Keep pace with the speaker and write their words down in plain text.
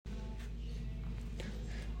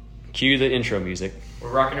Cue the intro music.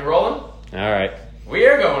 We're rocking and rolling. All right. We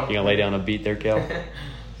are going. You gonna lay down a beat there, Kel?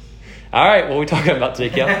 All right. What are we talking about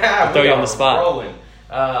today, Kel? I'll throw you on the spot. Rolling.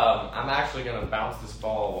 I'm actually gonna bounce this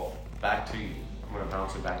ball back to you. I'm gonna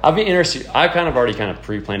bounce it back. I'll be interested. I already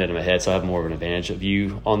pre-planned it in my head, so I have more of an advantage of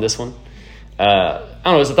you on this one. I don't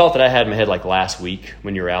know. It was a thought that I had in my head like last week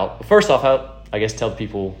when you were out. First off, I guess tell the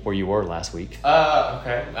people where you were last week.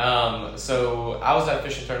 Okay. So I was at a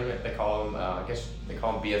fishing tournament. They call them, I guess they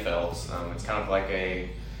call them BFLs. It's kind of like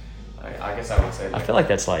I guess I would say. I feel like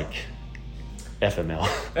that's like FML.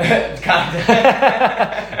 Kind of.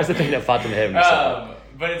 That's the thing that popped in the head when you said that.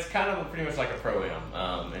 But it's kind of pretty much like a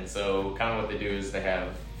pro-am. And so kind of what they do is they have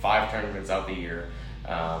 5 tournaments out the year.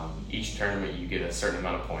 Each tournament you get a certain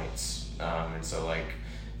amount of points. And so like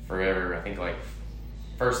forever, I think like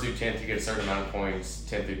 1st through 10th you get a certain amount of points,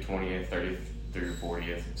 10th through 20th, 30th through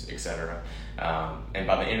 40th, etc. And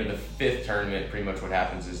by the end of the 5th tournament, pretty much what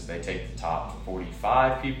happens is they take the top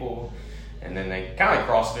 45 people, and then they kind of like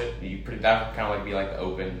CrossFit. That kind of like be like the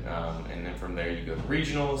Open, and then from there you go to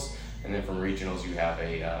regionals, and then from regionals you have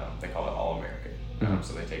they call it All-American. Mm-hmm.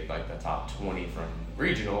 So they take like the top 20 from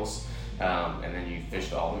regionals, and then you fish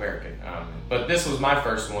the All-American. But this was my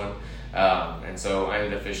first one. And so I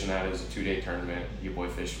ended up fishing that. It was a 2-day tournament. Your boy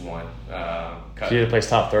fished one. So you had to place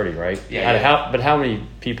top 30, right? Yeah. But how many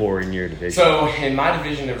people were in your division? So in my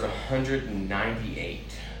division, there was 198.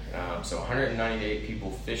 So 198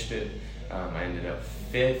 people fished it. I ended up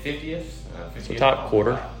 50th. So top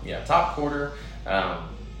quarter? Yeah, top quarter. I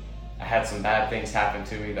had some bad things happen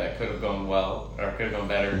to me that could have gone well, or could have gone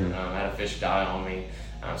better. Mm-hmm. I had a fish die on me.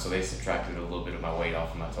 So they subtracted a little bit of my weight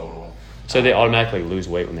off of my total. So they automatically lose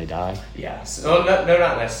weight when they die? Yeah. So, no,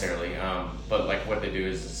 not necessarily. But like what they do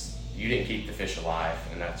is you didn't keep the fish alive,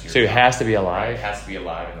 and that's your. So it has to be alive. Right? It has to be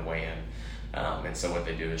alive in the weigh-in. And so what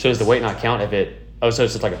they do is. So does the weight not count if it? Oh, so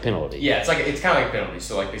it's just like a penalty. Yeah, it's kind of like a penalty.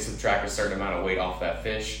 So like they subtract a certain amount of weight off that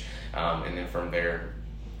fish, and then from there,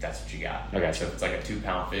 that's what you got. Okay. So if it's like a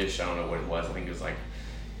 2-pound fish, I don't know what it was. I think it was like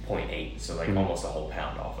 0.8, so like almost a whole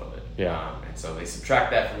pound off of it. Yeah. And so they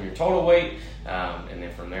subtract that from your total weight, and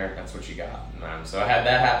then from there, that's what you got. So I had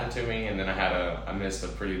that happen to me, and then I missed a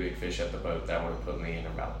pretty big fish at the boat that would have put me in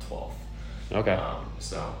about 12th. Okay.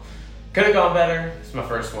 So could have gone better. It's my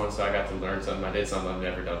first one, so I got to learn something. I did something I've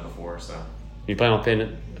never done before. So You plan on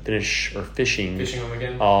fishing them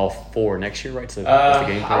again? all 4 next year, right? So that's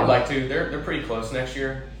the game plan? I would like to. They're pretty close next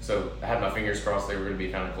year, so I had my fingers crossed they were going to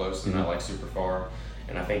be kind of close and not like super far.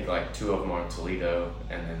 And I think like 2 of them are in Toledo,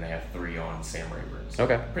 and then they have 3 on Sam Rayburn. So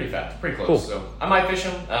Okay. Pretty fast, pretty close. Cool. So I might fish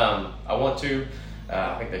them. I want to.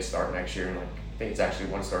 I think they start next year, and like I think it's actually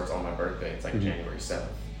one starts on my birthday. It's like January 7th.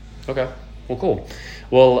 Okay. Well, cool.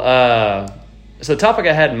 Well, so the topic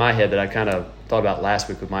I had in my head that I kind of thought about last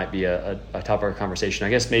week might be a topic of conversation. I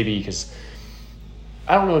guess maybe because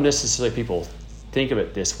I don't know necessarily people think of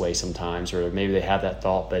it this way sometimes, or maybe they have that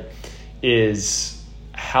thought, but is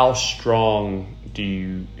how strong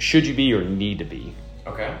should you be or need to be?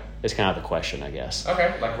 Okay. It's kind of the question, I guess.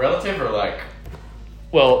 Okay. Like relative or like?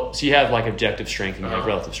 Well, so you have like objective strength and you have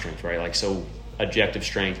relative strength, right? Like, so objective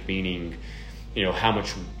strength meaning, how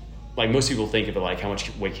much, like most people think of it like how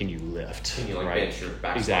much weight can you lift? Can you like right? bench or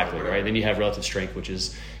back Exactly, squat or right? Then you have relative strength, which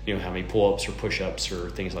is, how many pull-ups or push-ups or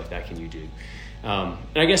things like that can you do? And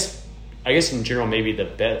I guess in general, maybe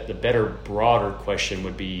the better, broader question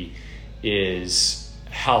would be is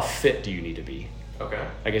how fit do you need to be? Okay.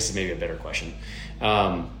 I guess it's maybe a better question.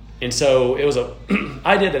 And so it was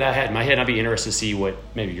idea that I had in my head, and I'd be interested to see what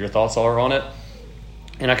maybe your thoughts are on it.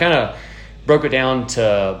 And I kind of broke it down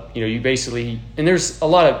to, you basically, and there's a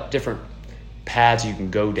lot of different paths you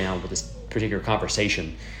can go down with this particular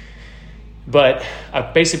conversation. But I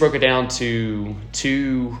basically broke it down to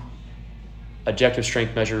 2 objective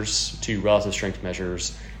strength measures, 2 relative strength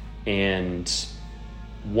measures, and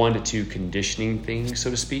 1 to 2 conditioning things,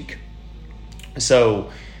 so to speak.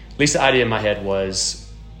 So at least the idea in my head was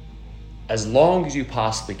as long as you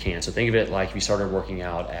possibly can. So think of it like if you started working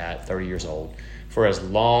out at 30 years old, for as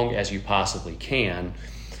long as you possibly can,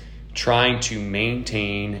 trying to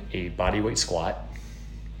maintain a body weight squat.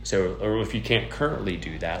 So, or if you can't currently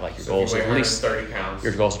do that, like your goal is at least 130 pounds.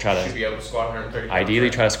 Your goal is to try to should be able to squat 130 pounds. Ideally,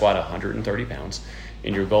 try to squat 130 pounds,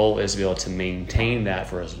 and your goal is to be able to maintain that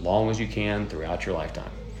for as long as you can throughout your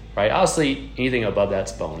lifetime. Right? Obviously, anything above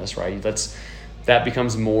that's bonus. Right? That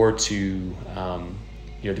becomes more to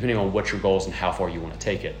depending on what your goals and how far you want to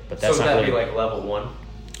take it. But that's so would not that really, be like level 1?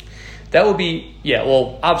 That would be, yeah.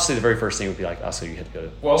 Well, obviously, the very first thing would be like, so you have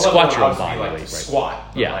to go squat your own body weight, right?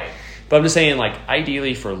 Squat. Yeah. But I'm just saying, like,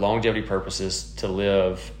 ideally for longevity purposes, to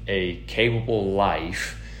live a capable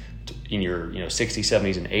life, in your 60s,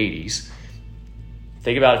 70s, and 80s,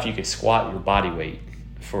 think about if you could squat your body weight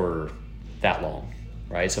for that long,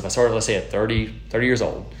 right? So if I started, let's say at 30 years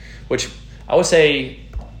old, which I would say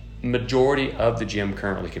majority of the gym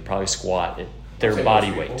currently could probably squat at their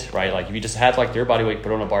body weight, right? Like if you just had like their body weight,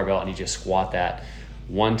 put on a barbell and you just squat that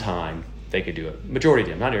one time, they could do it. Majority of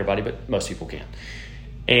them, not everybody, but most people can.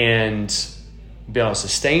 And be able to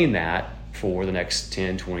sustain that for the next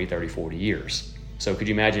 10, 20, 30, 40 years. So could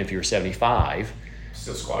you imagine if you were 75?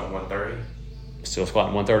 Still squatting 130? Still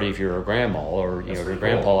squatting 130 if you're a grandma, or your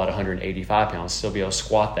grandpa at 185 pounds, still be able to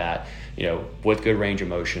squat that, with good range of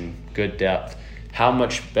motion, good depth. How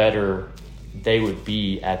much better they would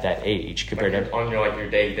be at that age compared to on your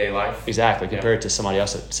day-to-day life? Exactly, compared to somebody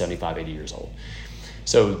else at 75, 80 years old.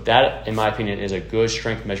 So that, in my opinion, is a good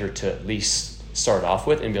strength measure to at least start off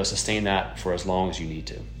with and be able to sustain that for as long as you need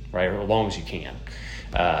to, right? Or as long as you can.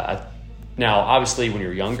 Now, obviously, when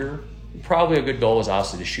you're younger, probably a good goal is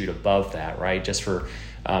obviously to shoot above that, right? Just for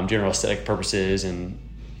general aesthetic purposes, and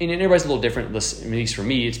everybody's a little different. At least for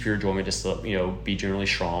me, it's pure enjoyment just to be generally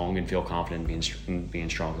strong and feel confident in being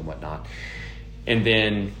strong and whatnot. And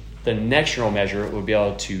then the next general measure would be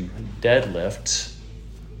able to deadlift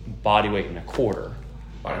body weight in a quarter.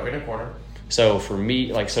 Body weight in a quarter. So for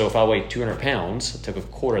me, so if I weighed 200 pounds, I took a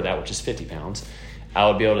quarter of that, which is 50 pounds, I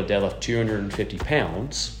would be able to deadlift 250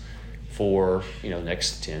 pounds for, the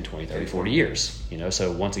next 10, 20, 30, 40 years.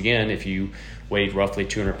 So once again, if you weighed roughly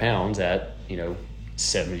 200 pounds at,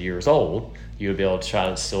 70 years old, you would be able to try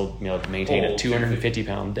to still, maintain a 250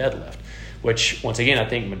 pound deadlift, which once again, I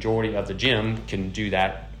think majority of the gym can do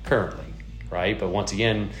that currently, right? But once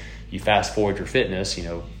again, you fast forward your fitness,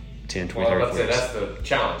 10, 20, 30 years. That's the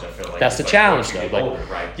challenge, I feel like. That's the challenge, though. Older,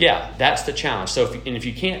 right? Yeah, that's the challenge. So if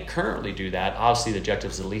you can't currently do that, obviously the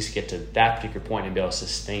objective is at least get to that particular point and be able to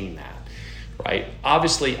sustain that, right?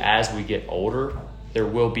 Obviously, as we get older, there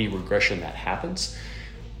will be regression that happens.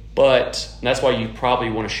 But that's why you probably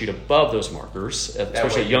want to shoot above those markers,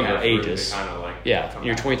 especially at younger ages. In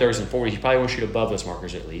your 20s, 30s, and 40s, you probably want to shoot above those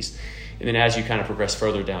markers at least. And then as you kind of progress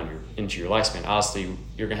further down into your lifespan, obviously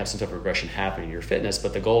you're going to have some type of regression happen in your fitness,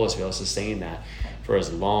 but the goal is to be able to sustain that for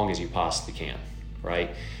as long as you possibly can,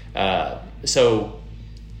 right? So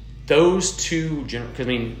those two, because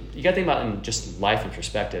you got to think about in just life and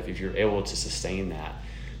perspective, if you're able to sustain that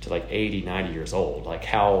to 80, 90 years old,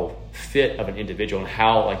 how fit of an individual and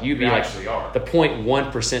how you'd be the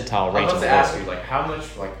 0.1 percentile range. I was about to ask you, how much,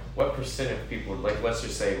 what percent of people, let's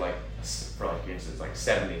just say for instance,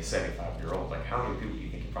 70 to 75-year-old, how many people do you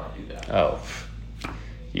think could probably do that? Oh,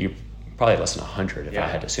 you probably less than 100 if I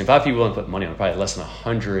had to assume. If I have people willing to put money on, probably less than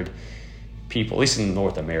 100 people, at least in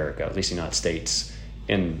North America, at least in the United States,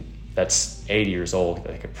 and that's 80 years old,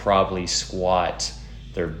 they could probably squat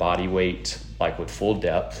their body weight with full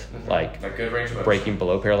depth, good range of breaking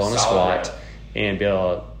below parallel on a squat, and be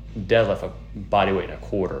able to deadlift a body weight in a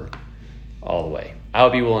quarter all the way. I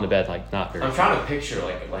would be willing to bet not very. I'm trying to picture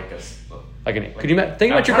could you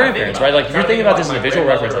think about your grandparents, right? If you're thinking about this as a visual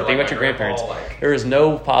reference, think about your grandparents. There is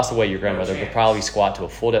no possible way your grandmother could probably squat to a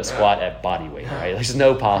full depth squat at body weight, right? There's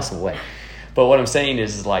no possible way. But what I'm saying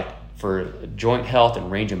is for joint health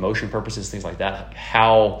and range of motion purposes, things like that,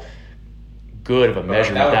 how good of a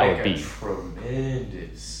measurement that would be.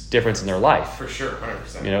 Tremendous difference in their life. For sure,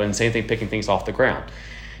 100%. And same thing picking things off the ground.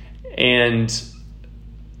 And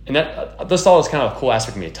this all is kind of a cool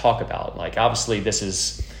aspect for me to talk about. Obviously this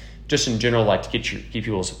is just in general, to keep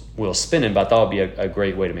people's wheels spinning, but I thought it would be a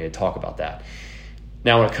great way to maybe talk about that.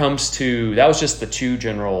 Now, when it comes to, that was just the two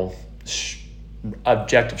general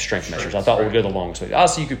objective strength measures. I thought we'd go the longest way.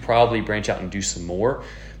 Obviously, you could probably branch out and do some more,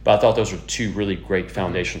 but I thought those were two really great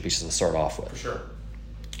foundational pieces to start off with. For sure.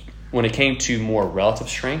 When it came to more relative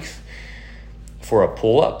strength, for a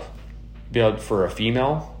pull-up, for a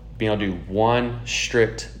female, being able to do one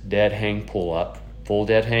strict dead hang pull-up, full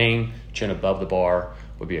dead hang, chin above the bar,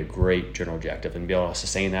 would be a great general objective, and be able to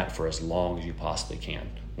sustain that for as long as you possibly can.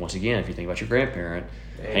 Once again, if you think about your grandparent,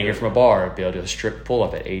 hanging from a bar, be able to do a strict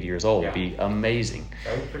pull-up at 80 years old would be amazing.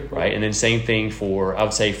 That would be pretty cool. Right? And then same thing I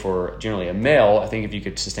would say for generally a male, I think if you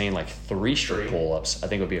could sustain 3 strict pull-ups, I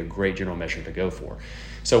think it would be a great general measure to go for.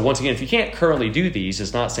 So once again, if you can't currently do these,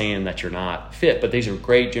 it's not saying that you're not fit, but these are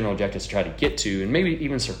great general objectives to try to get to and maybe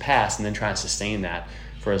even surpass, and then try and sustain that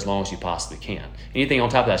for as long as you possibly can. Anything on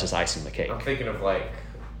top of that's just icing on the cake. I'm thinking of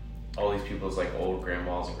all these people's old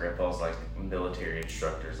grandmas and grandpas, military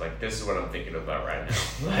instructors. This is what I'm thinking about right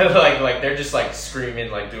now. They're just screaming,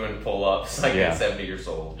 doing pull-ups at 70 years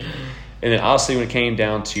old. And then obviously when it came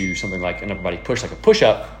down to something like an upper body push, like a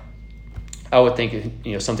push-up, I would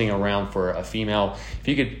think something around for a female, if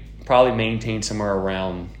you could probably maintain somewhere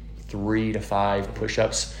around 3 to 5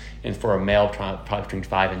 push-ups, and for a male, probably between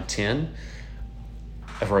 5 and 10.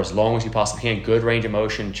 For as long as you possibly can, good range of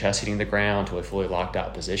motion, chest hitting the ground to a fully locked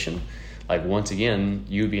out position. Like once again,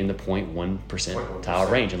 you would be in the 0.1 percentile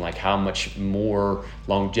range, and like how much more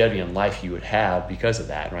longevity in life you would have because of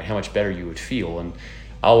that, right? How much better you would feel. And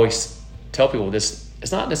I always tell people this,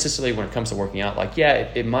 it's not necessarily when it comes to working out, like, yeah,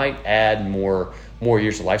 it might add more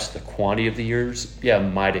years of life, so the quantity of the years,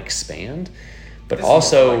 might expand, but This is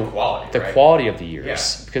also more like quality, the right? quality of the years.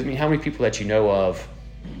 Yeah. Because I mean, how many people that you know of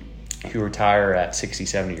who retire at 60,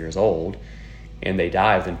 70 years old and they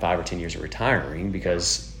die within 5 or 10 years of retiring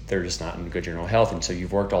because they're just not in good general health, and so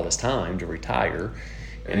you've worked all this time to retire,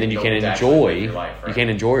 and then you can't enjoy you can't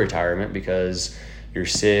enjoy retirement because you're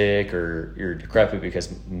sick or you're decrepit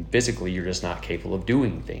because physically you're just not capable of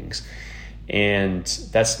doing things, and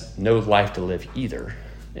that's no life to live either.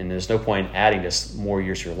 And there's no point in adding just more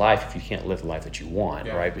years to your life if you can't live the life that you want,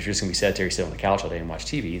 right? But if you're just gonna be sedentary, sit on the couch all day and watch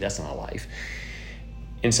TV, that's not a life.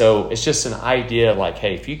 And so it's just an idea like,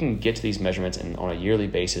 hey, if you can get to these measurements and on a yearly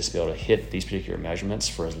basis be able to hit these particular measurements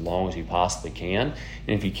for as long as you possibly can,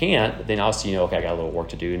 and if you can't, then obviously okay, I got a little work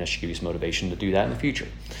to do, and that should give you some motivation to do that in the future.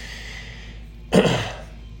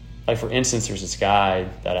 Like for instance, there's this guy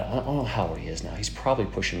that I don't know how old he is now. He's probably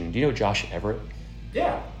pushing. Do you know Josh Everett?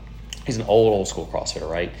 Yeah. He's an old school CrossFitter,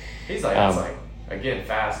 right? He's like, that's like, again,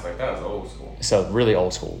 fast. Like, that was old school. So really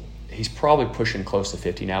old school. He's probably pushing close to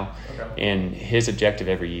 50 now. Okay. And his objective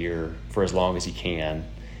every year, for as long as he can,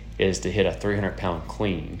 is to hit a 300-pound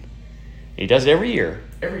clean. He does it every year.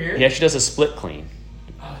 Every year? He actually does a split clean.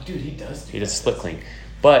 Oh, dude, he does do He does a split clean.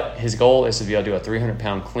 But his goal is to be able to do a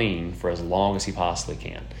 300-pound clean for as long as he possibly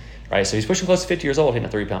can. Right? So he's pushing close to 50 years old, hitting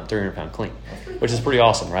a 300-pound clean, which is pretty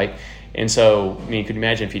awesome, right? And so, I mean, could you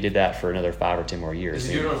imagine if he did that for another 5 or 10 more years?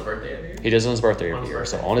 Does he do it on his birthday every year? He does it on his birthday every year.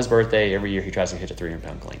 So on his birthday, every year he tries to hit a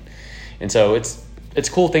 300-pound clean. And so it's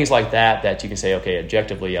cool things like that you can say, okay,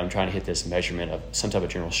 objectively, I'm trying to hit this measurement of some type of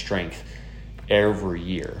general strength every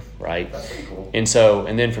year, right? That's pretty cool. And so,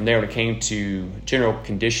 and then from there, when it came to general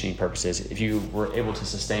conditioning purposes, if you were able to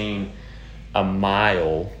sustain a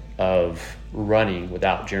mile of running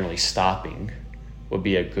without generally stopping, would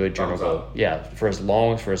be a good general goal. Yeah, for as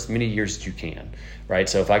many years as you can, right?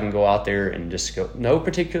 So if I can go out there and just go, no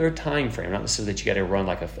particular time frame, not necessarily that you got to run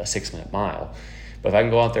like a 6-minute mile, but if I can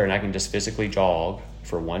go out there and I can just physically jog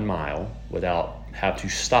for 1 mile without have to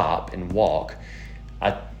stop and walk,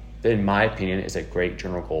 in my opinion, is a great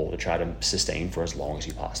general goal to try to sustain for as long as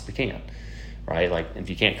you possibly can, right? Like if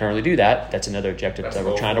you can't currently do that, that's another objective that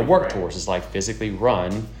we're trying to work towards, is like physically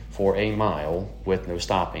run for a mile with no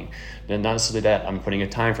stopping. Then not necessarily that I'm putting a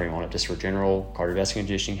time frame on it, just for general cardiovascular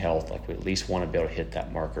conditioning health, like we at least want to be able to hit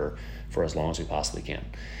that marker for as long as we possibly can.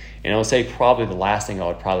 And I would say probably the last thing I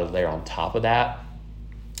would probably layer on top of that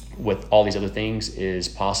with all these other things is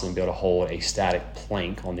possibly be able to hold a static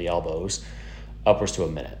plank on the elbows upwards to a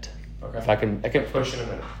minute. Okay. If I can Push in a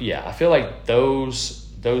minute. Yeah, I feel like those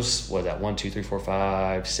what is that, 1, 2, 3, 4,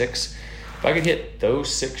 5, 6. If I could hit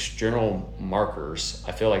those 6 general markers,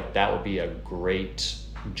 I feel like that would be a great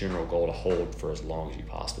general goal to hold for as long as you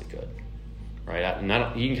possibly could, right?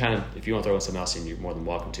 And you can kind of, if you want to throw in something else in, you're more than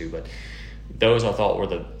welcome to, but those I thought were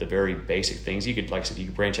the very basic things. You could, like I said, you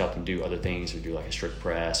could branch out and do other things, or do like a strict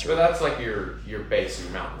press. But that's like your base of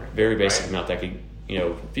your mountain range. Very basic right? amount that could,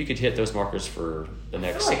 if you could hit those markers for the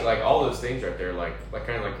next. I feel like all those things right there, like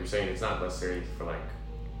kind of like you're saying, it's not necessarily for like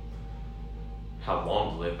how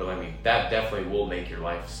long to live, but I mean that definitely will make your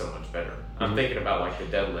life so much better. I'm thinking about like the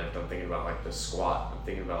deadlift. I'm thinking about like the squat. I'm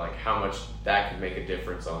thinking about like how much that could make a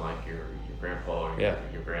difference on like your grandpa or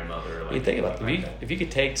your grandmother. Like, you think about if you could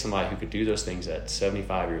take somebody who could do those things at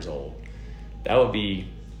 75 years old, that would be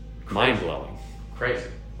mind blowing. Crazy,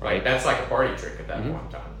 right? Like, that's like a party trick at that point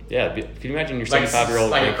in time. Yeah, can you imagine your 75-year-old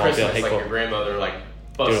like grandpa at Christmas, like your grandmother like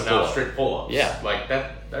busting out strict pull-ups? Yeah, like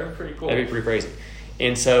that would be pretty cool. That'd be pretty crazy.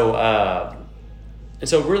 And so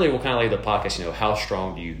really, we'll kind of lay the podcast. How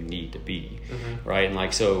strong do you need to be, right? And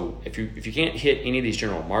like, so if you can't hit any of these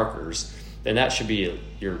general markers, then that should be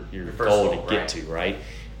your goal to get to, right?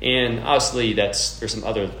 And obviously, there's some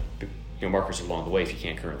other markers along the way if you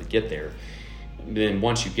can't currently get there. Then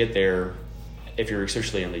once you get there, if you're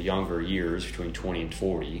especially in the younger years between 20 and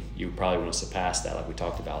 40, you probably want to surpass that, like we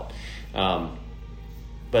talked about.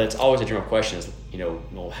 But it's always a general question: is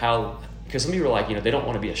how? Because some people are like, they don't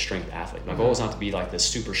want to be a strength athlete. My goal is not to be like this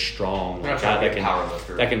super strong guy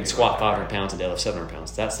that can squat 500 pounds and deadlift 700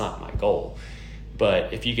 pounds. That's not my goal.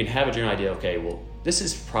 But if you can have a general idea, okay, well, this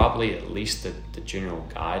is probably at least the general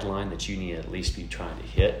guideline that you need to at least be trying to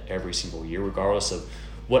hit every single year, regardless of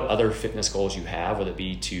what other fitness goals you have, whether it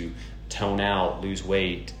be to tone out, lose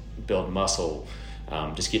weight, build muscle,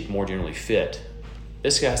 just get more generally fit,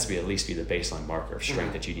 this has to be at least be the baseline marker of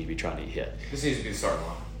strength that you need to be trying to hit. This needs to be the starting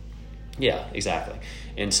line. Yeah, exactly.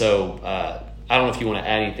 And so I don't know if you want to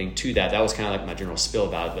add anything to that. That was kind of like my general spill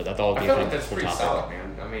about it, but I thought I it'd feel be like that's pretty topic. solid,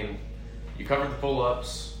 man. I mean, you covered the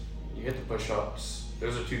pull-ups, you hit the push-ups.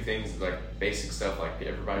 Those are two things, like basic stuff like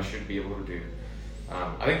everybody should be able to do.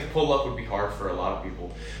 I think the pull-up would be hard for a lot of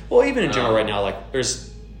people. Well, even in general right now, like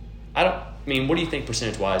what do you think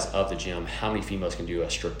percentage-wise of the gym, how many females can do a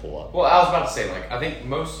strict pull-up? Well, I was about to say, like, I think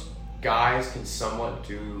most guys can somewhat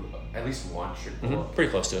do at least one strict pull-up. Pretty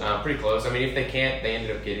close to it. Pretty close. I mean, if they can't, they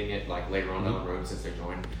ended up getting it like later on down the road since they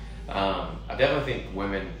joined. I definitely think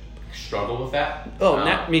women struggle with that. Oh,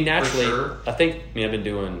 naturally, for sure. I've been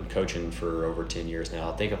doing coaching for over 10 years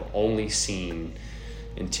now. I think I've only seen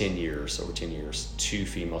in over 10 years, 2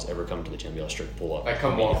 females ever come to the gym be able to strict pull up. Like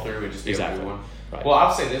come walk through and just be able to do one. Right. Well,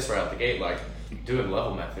 I'll say this right out the gate, like doing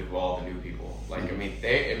level method with all the new people. Like,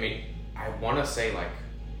 I want to say like,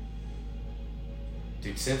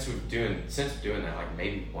 dude, since doing that, like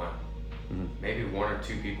maybe one or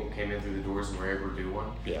 2 people came in through the doors and were able to do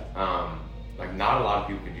one. Yeah. Like not a lot of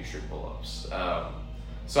people can do strict pull-ups.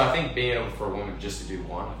 So I think being able for a woman just to do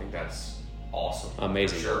one, I think that's awesome.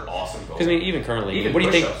 Amazing. For sure, awesome goal. Because even currently, Even what do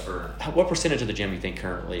you think? push-ups What percentage of the gym do you think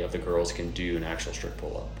currently of the girls can do an actual strict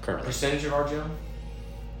pull up currently? percentage of our gym?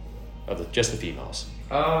 Of just the females?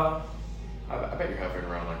 I bet you're hovering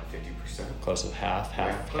around like 50%. Close to half,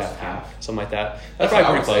 close to half. something like that. That's That's what probably I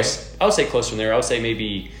pretty would close. say. I would say close from there. I would say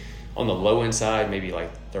maybe on the low end side, maybe like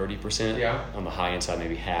 30%. Yeah. On the high end side,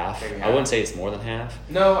 maybe half. Maybe I half. wouldn't say it's more than half.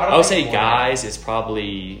 No, I don't I would think say more than guys, it's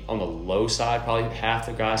probably on the low side, probably half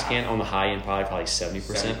the guys can. On the high end, probably 70%.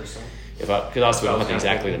 70%. Because obviously we don't have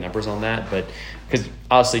exactly the numbers on that, but because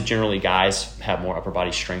obviously generally guys have more upper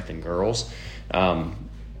body strength than girls, and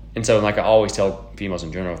so like I always tell females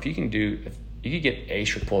in general, if you could get a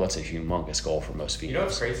strict pull, that's a humongous goal for most females. You know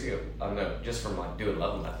what's crazy? I know just from like doing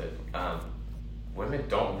level method, women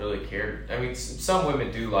don't really care. I mean, some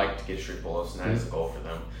women do like to get strict pull-ups, and that is a goal for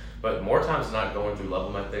them. But more times than not, going through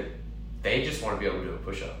level method, they just want to be able to do a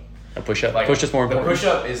push-up. A push-up? Like, Push is more important? The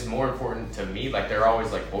push-up is more important to me. Like, they're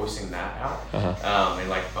always, like, voicing that out. And,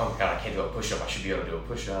 like, oh, my God, I can't do a push-up. I should be able to do a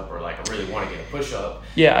push-up. Or, like, I really want to get a push-up.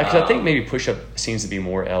 Yeah, because I think maybe push-up seems to be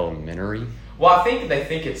more elementary. Well, I think they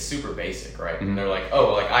think it's super basic, right? And they're like,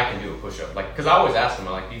 oh, like, I can do a push-up. Like, because I always ask them,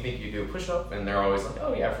 like, do you think you do a push-up? And they're always like,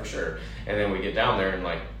 oh, yeah, for sure. And then we get down there and,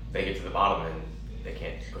 like, they get to the bottom and they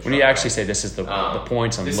can't push When you actually say this is the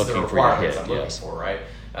points I'm looking for your hit. I'm looking for, right?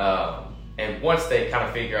 And once they kind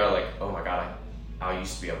of figure out, like, oh my God, I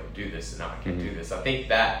used to be able to do this and now I can't do this. I think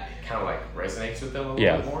that kind of like resonates with them a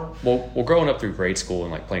little bit more. Well, growing up through grade school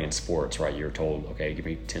and like playing in sports, right? You're told, okay, give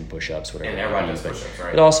me 10 push-ups, whatever. And everybody does push-ups,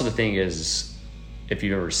 right? But also the thing is, if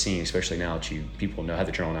you've ever seen, especially now that people have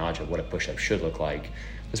the general knowledge of what a push-up should look like,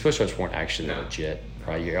 those push-ups weren't actually legit.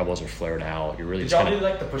 Right, your elbows are flared out. You're really Did just y'all do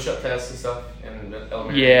like the push-up tests and stuff in the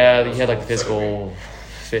elementary? Yeah, you had like the physical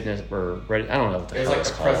fitness or I don't know what the It was hell like it's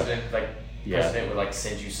the called. president would like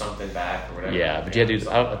send you something back or whatever. Yeah, but you had to do.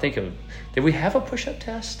 I think did we have a push-up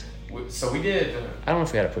test? So we did. I don't know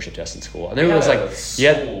if we had a push-up test in school. I think it was like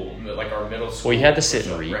like our middle school. Well, you had to sit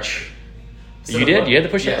and reach. Record. So you did? You had the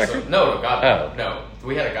push-up record? No, God, Oh. no.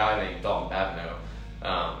 We had a guy named Dalton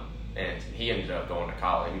Babineau, and he ended up going to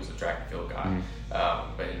college. He was a track and field guy.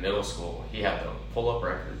 But in middle school, he had the pull-up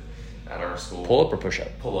record at our school. Pull-up or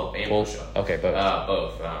push-up? Pull-up and push-up. Okay,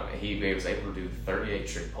 both. Both. He was able to do 38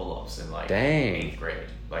 strict pull-ups in like Dang. 8th grade.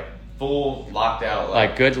 Like full locked out.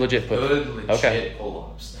 Like good legit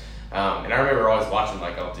pull-ups. And I remember always watching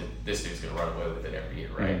like, oh, this dude's going to run away with it every year,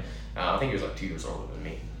 right? I think he was like 2 years older than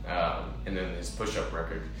me. And then his push-up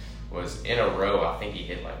record was in a row. I think he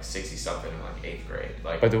hit like 60 something in like 8th grade.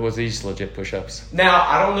 Like, But was these legit push-ups? now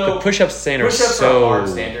I don't know. The push-up standard is Push-ups so are a hard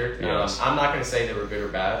standard. Yes. I'm not going to say they were good or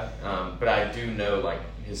bad, but I do know like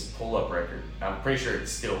his pull-up record. I'm pretty sure it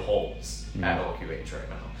still holds at OQH right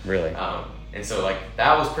now. Really? And so like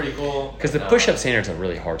that was pretty cool. Because the push-up standard is a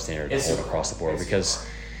really hard standard to it's hold super across the board hard. because,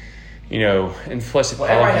 and plus Well,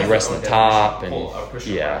 everybody has you rest their on the own top definition of and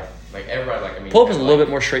push-up, yeah. right? Like everybody, like I mean, Pull-up is a little like,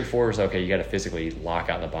 bit more straightforward. It's okay, you got to physically lock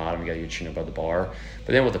out the bottom. You got to get your chin above the bar.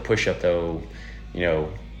 But then with the push-up, though, are you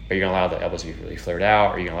going to allow the elbows to be really flared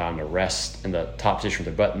out? Or are you going to allow them to rest in the top position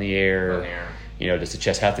with their butt in the air? Does the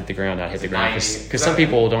chest have to hit the ground, not hit the ground? Because some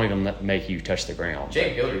people don't even make you touch the ground.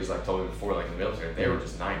 Jake Gilder's like told me before, like in the military, they were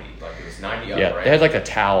just 90. Like it was 90 up, Yeah, right? they had like a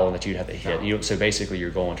towel that you'd have to hit. So basically, you're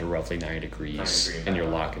going to roughly 90 degrees, 90 degree and you're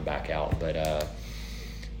back out. locking back out.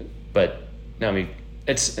 But no, I mean,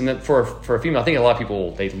 for a female, I think a lot of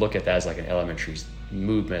people they look at that as like an elementary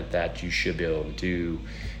movement that you should be able to do.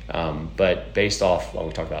 But based off what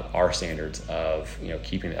we talked about, our standards of,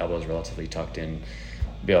 keeping the elbows relatively tucked in,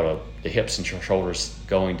 be able to, the hips and shoulders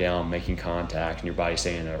going down, making contact, and your body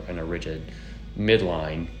staying in a rigid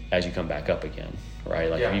midline as you come back up again, right?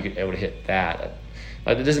 Like if you get able to hit that,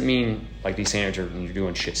 like it doesn't mean like these standards are, when you're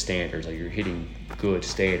doing shit standards, like you're hitting good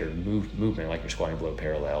standard movement, like you're squatting below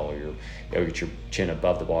parallel, or you're get your chin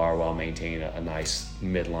above the bar while maintaining a nice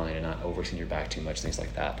midline and not overextending your back too much, things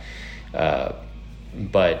like that.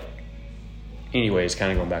 But anyways,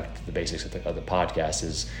 kind of going back to the basics of the podcast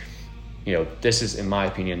is, this is, in my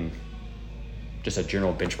opinion, just a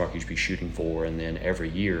general benchmark you should be shooting for, and then every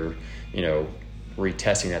year,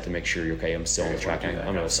 retesting that to make sure you're okay. I'm still on the track. I'm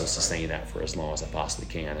going to sustain that for as long as I possibly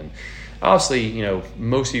can. And obviously,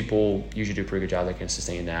 most people usually do a pretty good job. They can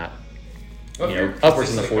sustain that,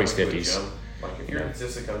 upwards in the 40s, 50s. Like if you're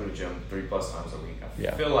consistent coming to the gym 3+ times a week,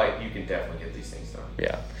 I feel like you can definitely get these things done.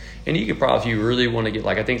 Yeah. And you could probably, if you really want to get,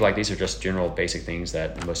 I think these are just general basic things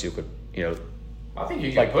that most people could, I think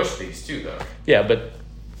you can push these too, though. Yeah, but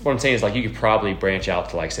what I'm saying is, you could probably branch out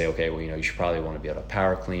to, say, okay, well, you should probably want to be able to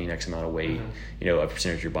power clean X amount of weight, a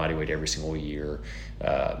percentage of your body weight every single year.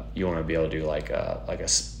 You want to be able to do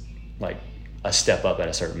a step up at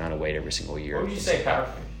a certain amount of weight every single year. What would you say power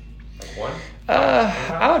clean? Like one?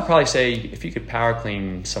 I would probably say if you could power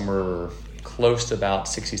clean somewhere close to about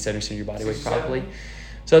 60-70% of your body weight, probably.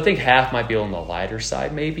 So I think half might be on the lighter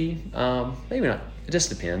side, maybe. Maybe not. It just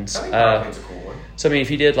depends. I think power clean's a cool one. So,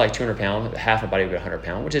 if you did 200 pound, half a body weight 100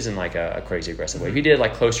 pound, which isn't a crazy aggressive weight. If you did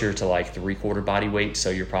closer to 3/4 body weight,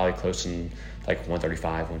 so you're probably close in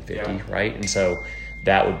 135, 150, right? And so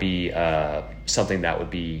that would be something that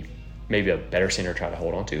would be maybe a better standard to try to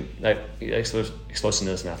hold on to,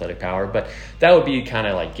 explosiveness and athletic power. But that would be kind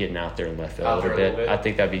of getting out there in left field a little bit. I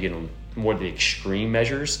think that'd be getting more of the extreme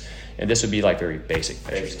measures, and this would be very basic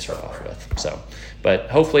measures to start off with. So, but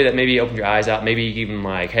hopefully that maybe opened your eyes out. Maybe even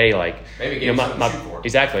hey, maybe something to shoot for.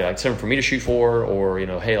 Exactly, something for me to shoot for, or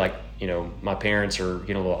hey, my parents are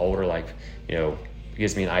getting a little older, it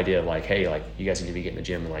gives me an idea of hey, you guys need to be getting in the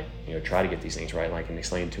gym and try to get these things right, and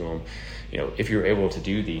explain to them, if you're able to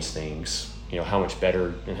do these things, how much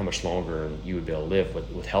better and how much longer you would be able to live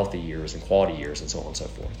with healthy years and quality years and so on and so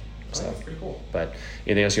forth. So that's pretty cool. But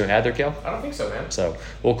anything else you want to add there, Kel? I don't think so, man. So,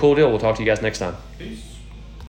 well, cool deal. We'll talk to you guys next time. Peace.